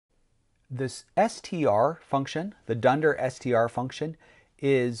This str function, the dunder str function,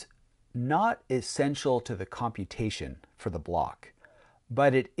 is not essential to the computation for the block,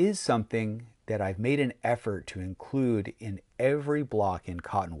 but it is something that I've made an effort to include in every block in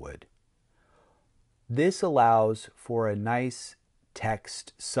Cottonwood. This allows for a nice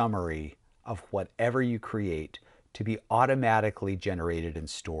text summary of whatever you create to be automatically generated and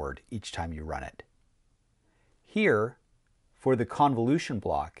stored each time you run it. Here, for the convolution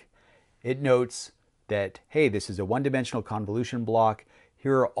block, it notes that, hey, this is a one-dimensional convolution block.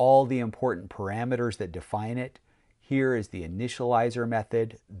 Here are all the important parameters that define it. Here is the initializer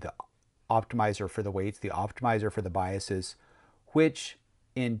method, the optimizer for the weights, the optimizer for the biases, which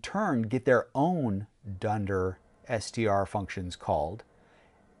in turn get their own dunder str functions called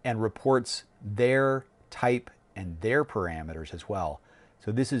and reports their type and their parameters as well.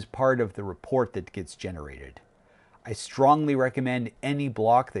 So this is part of the report that gets generated. I strongly recommend any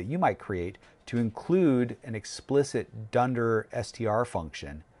block that you might create to include an explicit dunder str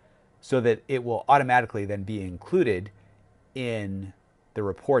function so that it will automatically then be included in the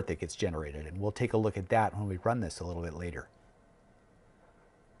report that gets generated. And we'll take a look at that when we run this a little bit later.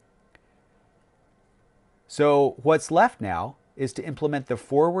 So what's left now is to implement the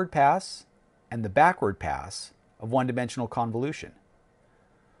forward pass and the backward pass of one-dimensional convolution.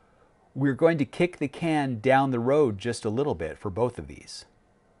 We're going to kick the can down the road just a little bit for both of these.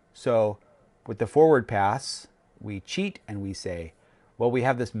 So with the forward pass, we cheat and we say, well, we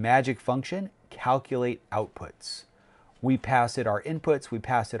have this magic function, calculate outputs. We pass it our inputs, we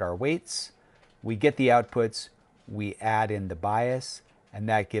pass it our weights, we get the outputs, we add in the bias, and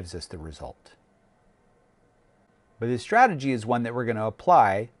that gives us the result. But this strategy is one that we're going to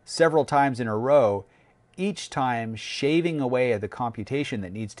apply several times in a row, each time shaving away at the computation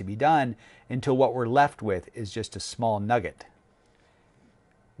that needs to be done until what we're left with is just a small nugget.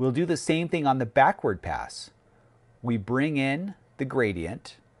 We'll do the same thing on the backward pass. We bring in the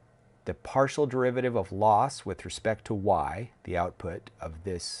gradient, the partial derivative of loss with respect to y, the output of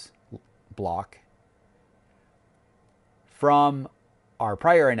this block. From our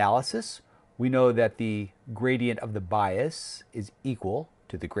prior analysis, we know that the gradient of the bias is equal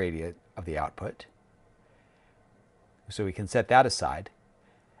to the gradient of the output. So we can set that aside.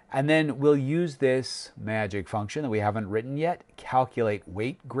 And then we'll use this magic function that we haven't written yet, calculate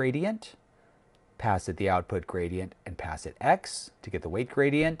weight gradient, pass it the output gradient, and pass it x to get the weight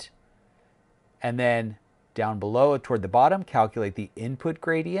gradient. And then down below toward the bottom, calculate the input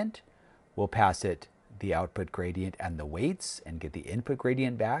gradient. We'll pass it the output gradient and the weights and get the input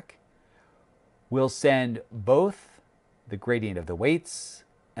gradient back. We'll send both the gradient of the weights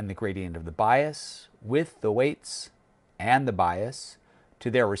and the gradient of the bias with the weights and the bias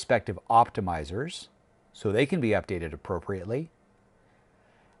to their respective optimizers so they can be updated appropriately.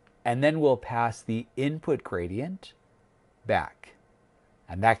 And then we'll pass the input gradient back.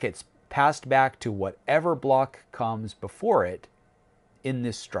 And that gets passed back to whatever block comes before it in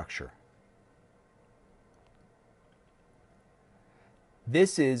this structure.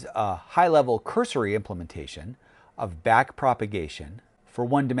 This is a high-level cursory implementation of backpropagation for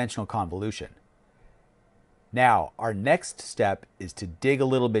one-dimensional convolution. Now, our next step is to dig a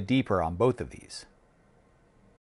little bit deeper on both of these.